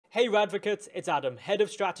Hey Radvocates, it's Adam, Head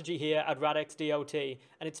of Strategy here at Radix DLT,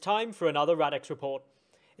 and it's time for another Radix report.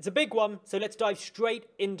 It's a big one, so let's dive straight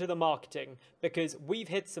into the marketing, because we've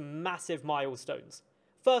hit some massive milestones.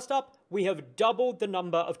 First up, we have doubled the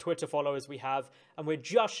number of Twitter followers we have, and we're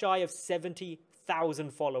just shy of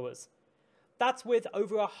 70,000 followers. That's with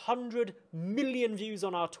over 100 million views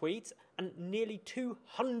on our tweets and nearly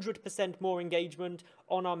 200% more engagement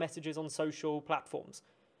on our messages on social platforms.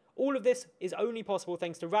 All of this is only possible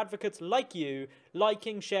thanks to Radvocates like you,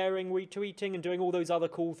 liking, sharing, retweeting, and doing all those other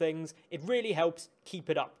cool things. It really helps keep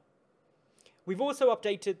it up. We've also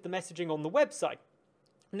updated the messaging on the website.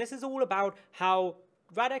 And this is all about how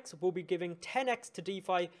Radix will be giving 10x to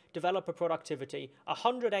DeFi developer productivity,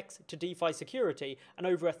 100x to DeFi security, and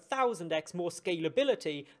over 1,000x more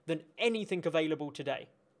scalability than anything available today.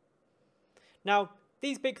 Now,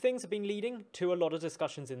 these big things have been leading to a lot of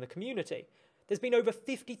discussions in the community. There's been over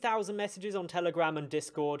 50,000 messages on Telegram and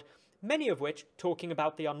Discord, many of which talking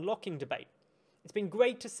about the unlocking debate. It's been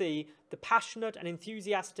great to see the passionate and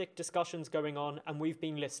enthusiastic discussions going on, and we've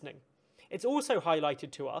been listening. It's also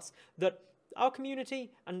highlighted to us that our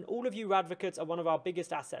community and all of you Radvocates are one of our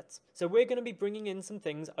biggest assets. So we're going to be bringing in some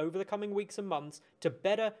things over the coming weeks and months to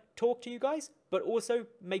better talk to you guys, but also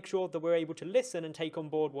make sure that we're able to listen and take on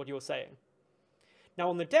board what you're saying. Now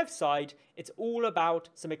on the dev side, it's all about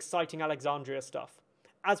some exciting Alexandria stuff.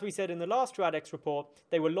 As we said in the last Radix report,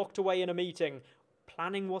 they were locked away in a meeting,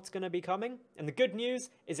 planning what's going to be coming, and the good news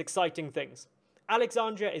is exciting things.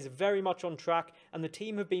 Alexandria is very much on track, and the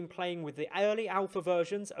team have been playing with the early alpha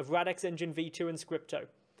versions of Radix Engine v2 and Scripto.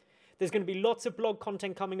 There's going to be lots of blog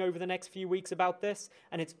content coming over the next few weeks about this,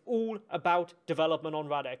 and it's all about development on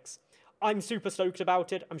Radix. I'm super stoked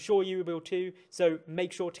about it, I'm sure you will too, so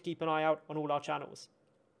make sure to keep an eye out on all our channels.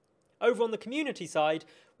 Over on the community side,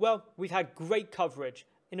 well, we've had great coverage,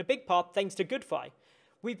 in a big part thanks to GoodFi.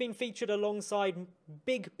 We've been featured alongside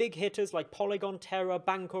big hitters like Polygon, Terra,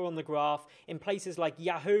 Bancor on the Graph, in places like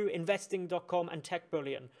Yahoo, Investing.com and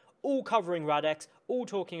TechBullion, all covering Radix, all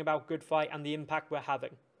talking about GoodFi and the impact we're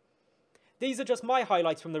having. These are just my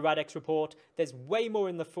highlights from the Radix report. There's way more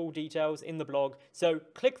in the full details in the blog, so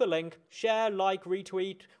click the link, share, like,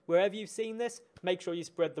 retweet, wherever you've seen this, make sure you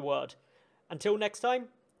spread the word. Until next time,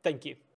 thank you.